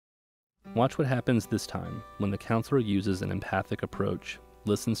Watch what happens this time when the counselor uses an empathic approach,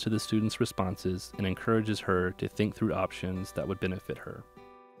 listens to the student's responses, and encourages her to think through options that would benefit her.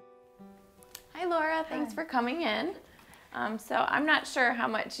 Hi Laura, thanks for coming in. So I'm not sure how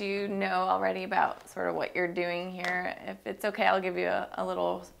much you know already about sort of what you're doing here. If it's okay, I'll give you a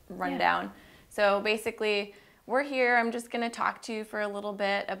little rundown. Yeah. So basically, we're here. I'm just going to talk to you for a little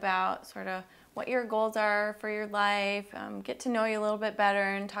bit about sort of what your goals are for your life, get to know you a little bit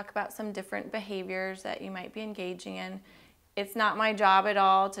better, and talk about some different behaviors that you might be engaging in. It's not my job at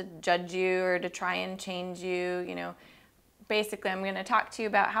all to judge you or to try and change you, you know. Basically, I'm going to talk to you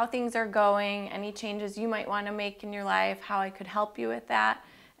about how things are going, any changes you might want to make in your life, how I could help you with that,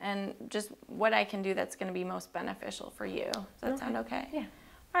 and just what I can do that's going to be most beneficial for you. Does that sound okay? Yeah.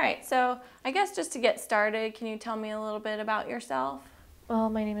 All right, so I guess just to get started, can you tell me a little bit about yourself? Well,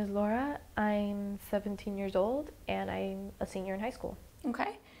 my name is Laura. I'm 17 years old, and I'm a senior in high school.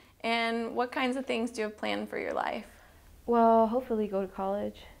 Okay. And what kinds of things do you have planned for your life? Well, hopefully go to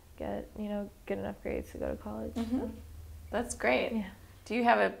college, get enough grades to go to college. Mm-hmm. So. That's great. Yeah. Do you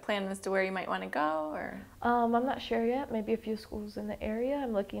have a plan as to where you might want to go, or? I'm not sure yet. Maybe a few schools in the area.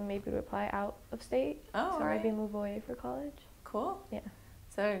 I'm looking maybe to apply out of state. Oh, so maybe move away for college. Cool. Yeah.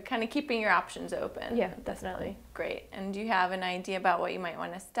 So kind of keeping your options open. Yeah, definitely. Great. And do you have an idea about what you might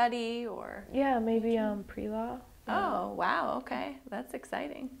want to study, or? Yeah, maybe pre-law. Oh, wow. Okay. That's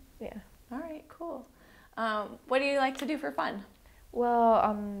exciting. Yeah. All right, cool. What do you like to do for fun? Well,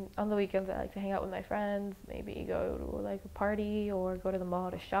 on the weekends I like to hang out with my friends, maybe go to like a party or go to the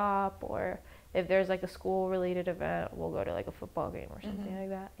mall to shop, or if there's like a school related event, we'll go to like a football game or something like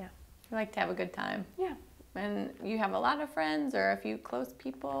that. Yeah. You like to have a good time? Yeah. And you have a lot of friends or a few close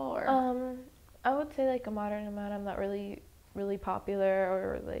people, or? I would say like a moderate amount. I'm not really popular,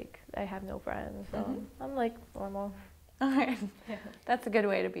 or like I have no friends, so I'm like normal. All right. Yeah. That's a good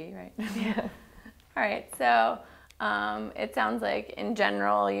way to be, right? Yeah. All right. So it sounds like in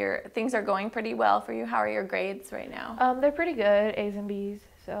general things are going pretty well for you. How are your grades right now? They're pretty good, A's and B's,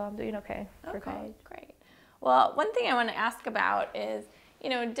 so I'm doing okay for college. Great. Well, one thing I want to ask about is, you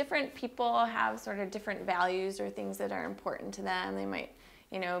know, different people have sort of different values or things that are important to them. They might,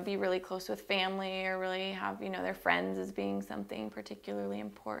 you know, be really close with family, or really have, you know, their friends as being something particularly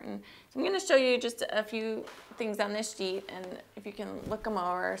important. So I'm going to show you just a few things on this sheet, and if you can look them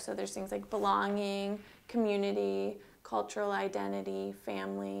over. So there's things like belonging, community, cultural identity,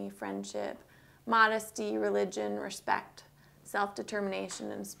 family, friendship, modesty, religion, respect,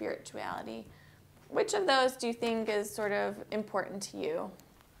 self-determination, and spirituality. Which of those do you think is sort of important to you?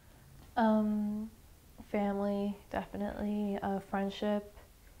 Family, definitely, friendship,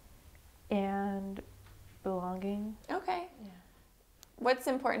 and belonging. Okay. Yeah. What's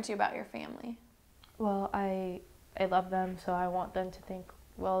important to you about your family? Well, I love them, so I want them to think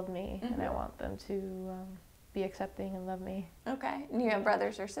well of me, and I want them to be accepting and love me. Okay. And you have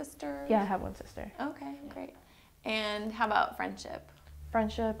brothers or sisters? Yeah, I have one sister. Okay, great. And how about friendship?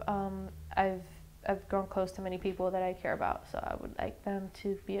 Friendship, I've grown close to many people that I care about, so I would like them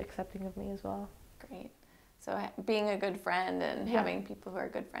to be accepting of me as well. Great. So being a good friend and having people who are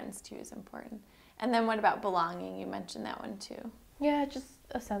good friends too is important. And then what about belonging? You mentioned that one too. Yeah, just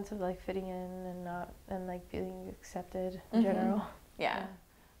a sense of like fitting in and like feeling accepted in general. Yeah.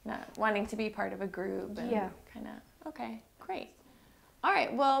 Not wanting to be part of a group and kind of, okay, great. All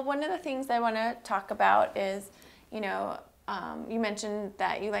right, well, one of the things I want to talk about is, you know, you mentioned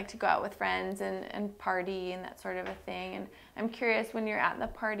that you like to go out with friends and party and that sort of a thing. And I'm curious, when you're at the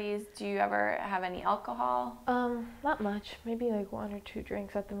parties, do you ever have any alcohol? Not much. Maybe like 1 or 2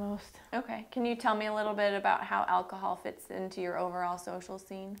 drinks at the most. Okay. Can you tell me a little bit about how alcohol fits into your overall social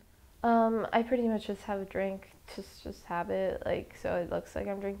scene? I pretty much just have a drink, just have it, like, so it looks like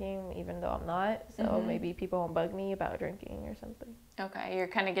I'm drinking even though I'm not. So maybe people won't bug me about drinking or something. Okay, you're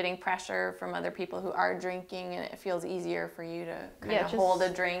kind of getting pressure from other people who are drinking, and it feels easier for you to kind of hold a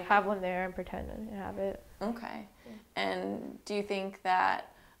drink. Have one there and pretend to have it. Okay. And do you think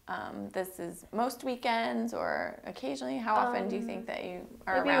that this is most weekends or occasionally? How often do you think that you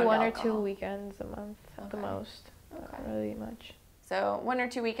are around maybe 1 alcohol? or 2 weekends a month at the most. Not really much. So 1 or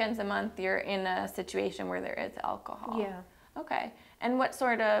 2 weekends a month, you're in a situation where there is alcohol. Yeah. Okay. And what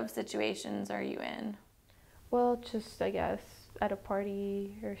sort of situations are you in? Well, just, I guess, at a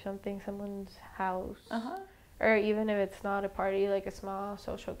party or something, someone's house. Or even if it's not a party, like a small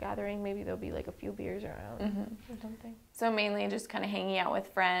social gathering, maybe there'll be like a few beers around or something. So mainly just kind of hanging out with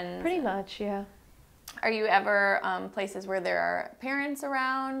friends? Pretty much, yeah. Are you ever places where there are parents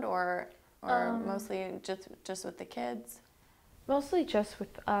around, or mostly just with the kids? Mostly just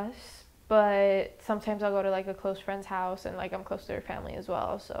with us, but sometimes I'll go to like a close friend's house, and like I'm close to their family as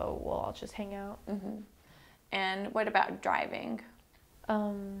well, so we'll all just hang out. And what about driving?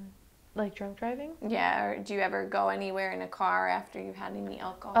 Like drunk driving? Yeah, or do you ever go anywhere in a car after you've had any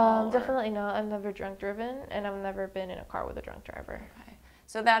alcohol? Definitely not. I've never drunk driven, and I've never been in a car with a drunk driver. Okay.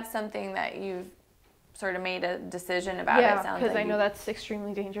 So that's something that you've sort of made a decision about. Yeah, it sounds because like I know that's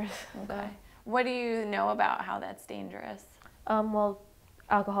extremely dangerous. Okay. So. What do you know about how that's dangerous? Well,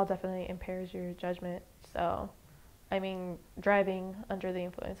 alcohol definitely impairs your judgment. So, I mean, driving under the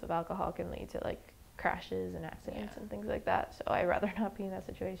influence of alcohol can lead to like crashes and accidents and things like that. So I'd rather not be in that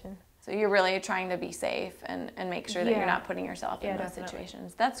situation. So you're really trying to be safe and make sure that you're not putting yourself in those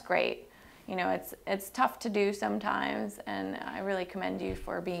situations. That's great. You know, it's tough to do sometimes, and I really commend you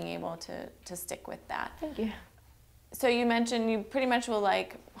for being able to stick with that. Thank you. So you mentioned you pretty much will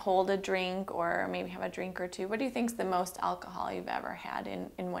like hold a drink or maybe have a drink or two. What do you think is the most alcohol you've ever had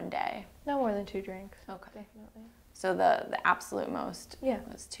in one day? No more than 2 drinks. Okay. Definitely. So the absolute most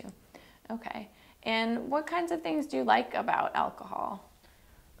was 2. Okay. And what kinds of things do you like about alcohol?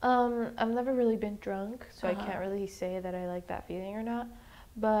 I've never really been drunk, so I can't really say that I like that feeling or not.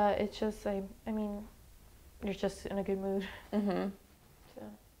 But it's just like, I mean, you're just in a good mood.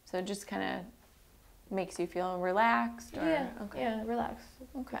 So it just kind of makes you feel relaxed? Or, yeah, relaxed.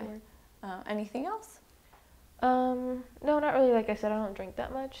 Okay. Anything else? No, not really. Like I said, I don't drink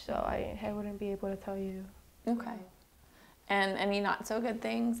that much, so I wouldn't be able to tell you. Okay. And any not so good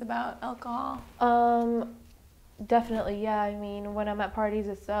things about alcohol? Definitely, yeah. I mean, when I'm at parties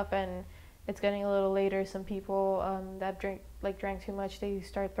and stuff, and it's getting a little later, some people that drank too much, they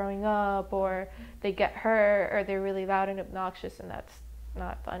start throwing up, or they get hurt, or they're really loud and obnoxious, and that's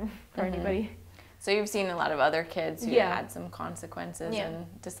not fun for anybody. So you've seen a lot of other kids who had some consequences and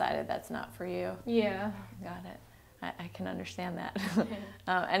decided that's not for you. Yeah. Got it. I can understand that.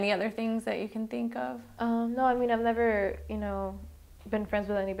 Any other things that you can think of? No, I mean, I've never, been friends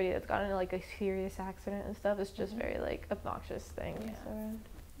with anybody that's gotten in like a serious accident and stuff. It's just very like obnoxious things.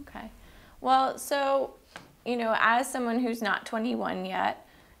 Yeah. Okay. Well, so, as someone who's not 21 yet,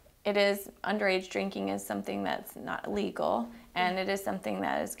 underage drinking is something that's not legal, and it is something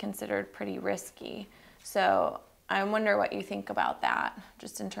that is considered pretty risky. So I wonder what you think about that,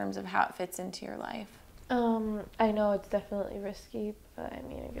 just in terms of how it fits into your life. I know it's definitely risky, but I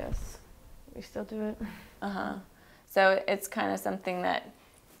mean, I guess we still do it. So it's kind of something that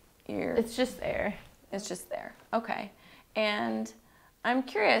It's just there. It's just there. Okay. And I'm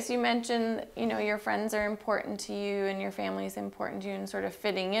curious, you mentioned, your friends are important to you and your family is important to you, and sort of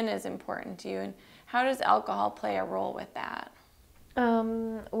fitting in is important to you. And how does alcohol play a role with that?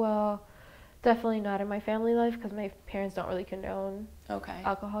 Well, definitely not in my family life, because my parents don't really condone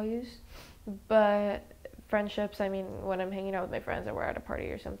alcohol use. But friendships, I mean, when I'm hanging out with my friends and we're at a party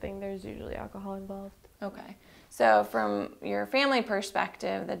or something, there's usually alcohol involved. Okay. So from your family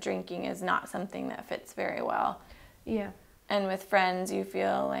perspective, the drinking is not something that fits very well. Yeah. And with friends, you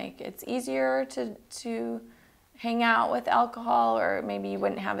feel like it's easier to hang out with alcohol, or maybe you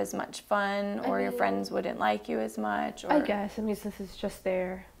wouldn't have as much fun, or your friends wouldn't like you as much? Or... I guess. I mean, since it's just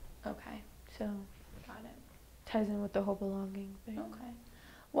there. Okay. So. Got it. Ties in with the whole belonging thing. Okay.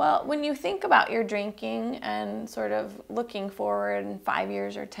 Well, when you think about your drinking and sort of looking forward in 5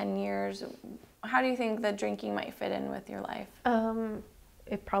 years or 10 years, how do you think the drinking might fit in with your life?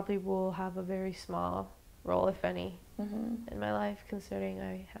 It probably will have a very small role, if any, in my life, considering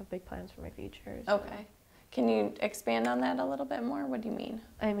I have big plans for my future. So. Okay. Can you expand on that a little bit more? What do you mean?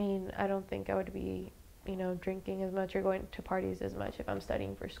 I mean, I don't think I would be, drinking as much or going to parties as much if I'm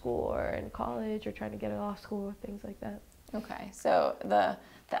studying for school or in college or trying to get a law school or things like that. Okay. So the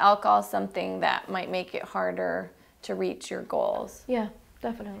alcohol is something that might make it harder to reach your goals. Yeah,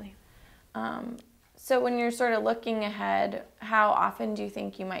 definitely. So when you're sort of looking ahead, how often do you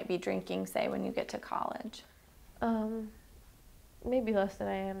think you might be drinking, say, when you get to college? Maybe less than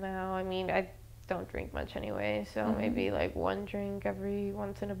I am now. I mean, I don't drink much anyway, so maybe like 1 drink every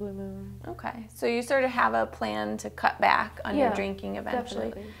once in a blue moon. Okay. So you sort of have a plan to cut back on your drinking eventually.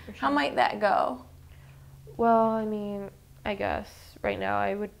 Definitely, for sure. How might that go? Well, I mean, I guess right now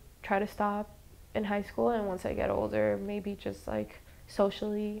I would try to stop in high school, and once I get older, maybe just like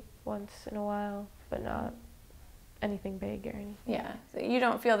socially once in a while, but not anything big or anything. Yeah, so you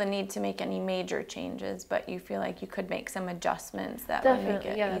don't feel the need to make any major changes, but you feel like you could make some adjustments that would make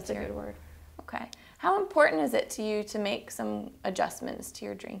it yeah, easier. that's a good word. Okay. How important is it to you to make some adjustments to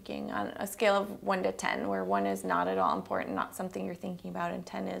your drinking on a scale of 1 to 10, where 1 is not at all important, not something you're thinking about, and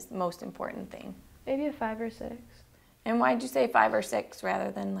 10 is the most important thing? Maybe a 5 or 6. And why'd you say 5 or 6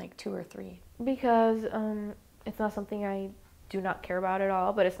 rather than like 2 or 3? Because it's not something I do not care about at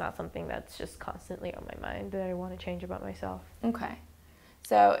all, but it's not something that's just constantly on my mind that I want to change about myself. Okay.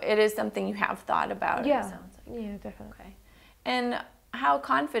 So it is something you have thought about. Yeah. It sounds like. Yeah, definitely. Okay. And how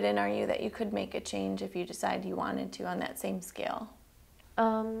confident are you that you could make a change if you decide you wanted to on that same scale?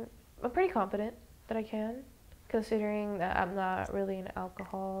 I'm pretty confident that I can, considering that I'm not really an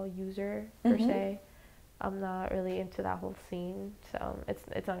alcohol user per se. I'm not really into that whole scene, so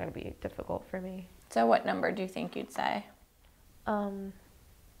it's not going to be difficult for me. So what number do you think you'd say? On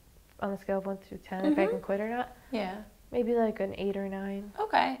a scale of 1 to 10, if I can quit or not, Yeah. maybe like an 8 or 9.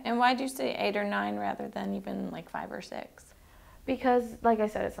 Okay. And why'd you say 8 or 9 rather than even like 5 or 6? Because, like I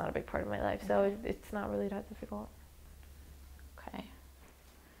said, it's not a big part of my life, so it's not really that difficult. Okay.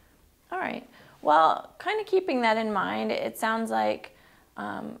 All right. Well, kind of keeping that in mind, it sounds like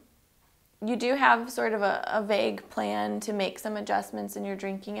you do have sort of a vague plan to make some adjustments in your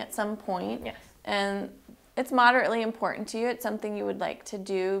drinking at some point. Yes. And it's moderately important to you. It's something you would like to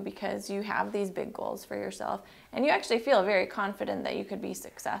do because you have these big goals for yourself. And you actually feel very confident that you could be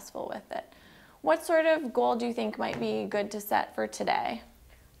successful with it. What sort of goal do you think might be good to set for today?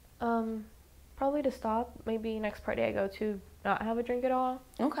 Probably to stop. Maybe next party I go to not have a drink at all.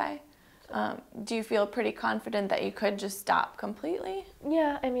 Okay. Do you feel pretty confident that you could just stop completely?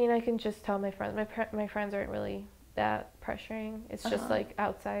 Yeah, I mean, I can just tell my friends. My friends aren't really that pressuring. It's just like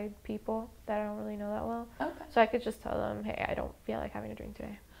outside people that I don't really know that well. Okay. So I could just tell them, hey, I don't feel like having a drink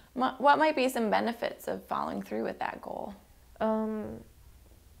today. What might be some benefits of following through with that goal?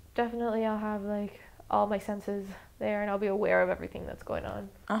 Definitely I'll have like all my senses there and I'll be aware of everything that's going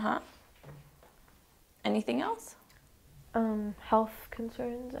on. Anything else? Health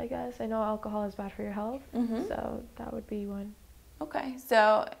concerns, I guess. I know alcohol is bad for your health, so that would be one. Okay,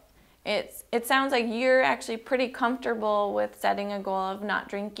 so it sounds like you're actually pretty comfortable with setting a goal of not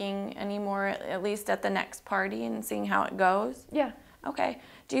drinking anymore, at least at the next party, and seeing how it goes? Yeah. Okay.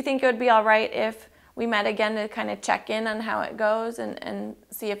 Do you think it would be all right if we met again to kind of check in on how it goes and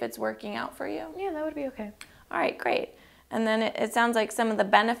see if it's working out for you? Yeah, that would be okay. All right, great. And then it sounds like some of the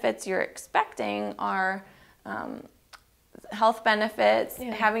benefits you're expecting are health benefits,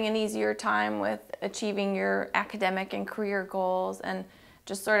 having an easier time with achieving your academic and career goals, and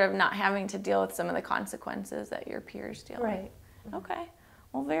just sort of not having to deal with some of the consequences that your peers deal Right. with. Okay.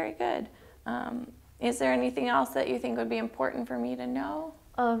 Well, very good. Is there anything else that you think would be important for me to know?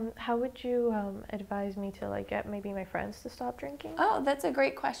 How would you advise me to like get maybe my friends to stop drinking? Oh, that's a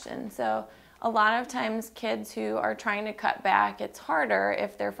great question. So a lot of times kids who are trying to cut back, it's harder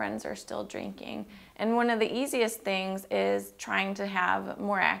if their friends are still drinking. And one of the easiest things is trying to have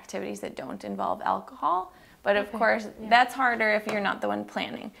more activities that don't involve alcohol. But of course, that's harder if you're not the one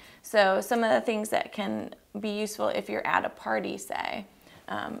planning. So some of the things that can be useful if you're at a party, say,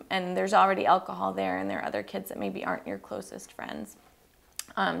 and there's already alcohol there and there are other kids that maybe aren't your closest friends.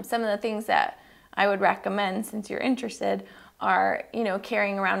 Some of the things that I would recommend, since you're interested, are,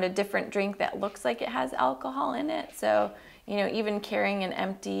 carrying around a different drink that looks like it has alcohol in it. So, even carrying an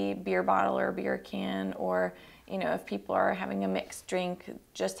empty beer bottle or beer can, or, if people are having a mixed drink,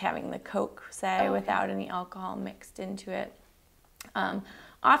 just having the Coke, say, without any alcohol mixed into it.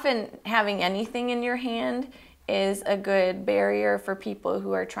 Often having anything in your hand is a good barrier for people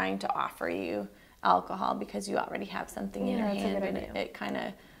who are trying to offer you alcohol, because you already have something in your hand, and it kind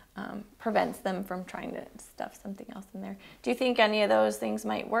of prevents them from trying to stuff something else in there. Do you think any of those things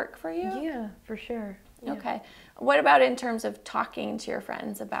might work for you? Yeah, for sure. Yeah. Okay. What about in terms of talking to your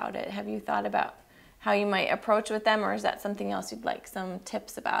friends about it? Have you thought about how you might approach with them, or is that something else you'd like some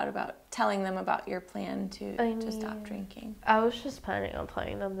tips about telling them about your plan to stop drinking? I was just planning on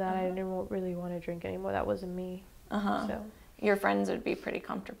telling them that I didn't really want to drink anymore. That wasn't me. So. Your friends would be pretty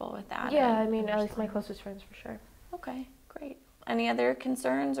comfortable with that. Yeah, I mean, at least my closest friends for sure. Okay, great. Any other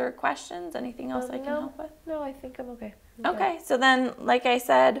concerns or questions? Anything else I can help with? No, I think I'm okay. Okay, so then, like I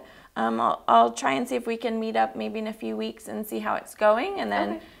said, I'll try and see if we can meet up maybe in a few weeks and see how it's going. And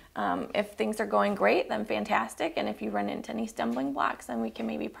then if things are going great, then fantastic. And if you run into any stumbling blocks, then we can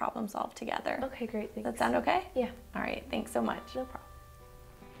maybe problem solve together. Okay, great. Thanks. Does that sound okay? Yeah. All right, thanks so much. No problem.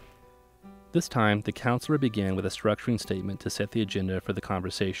 This time, the counselor began with a structuring statement to set the agenda for the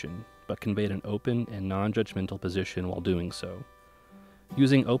conversation, but conveyed an open and non-judgmental position while doing so.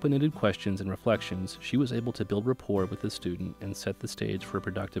 Using open-ended questions and reflections, she was able to build rapport with the student and set the stage for a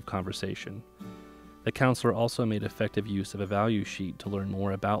productive conversation. The counselor also made effective use of a value sheet to learn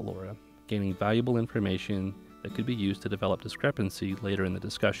more about Laura, gaining valuable information that could be used to develop discrepancy later in the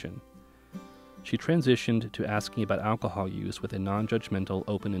discussion. She transitioned to asking about alcohol use with a non-judgmental,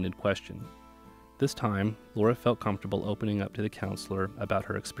 open-ended question. This time, Laura felt comfortable opening up to the counselor about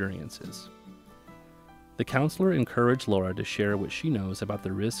her experiences. The counselor encouraged Laura to share what she knows about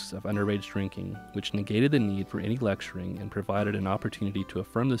the risks of underage drinking, which negated the need for any lecturing and provided an opportunity to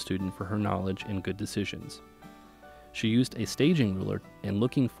affirm the student for her knowledge and good decisions. She used a staging ruler and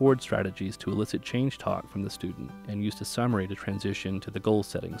looking forward strategies to elicit change talk from the student, and used a summary to transition to the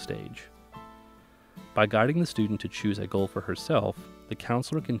goal-setting stage. By guiding the student to choose a goal for herself, the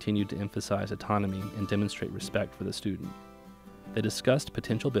counselor continued to emphasize autonomy and demonstrate respect for the student. They discussed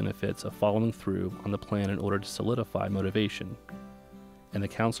potential benefits of following through on the plan in order to solidify motivation, and the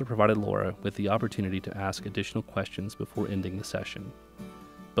counselor provided Laura with the opportunity to ask additional questions before ending the session.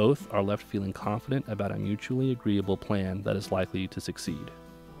 Both are left feeling confident about a mutually agreeable plan that is likely to succeed.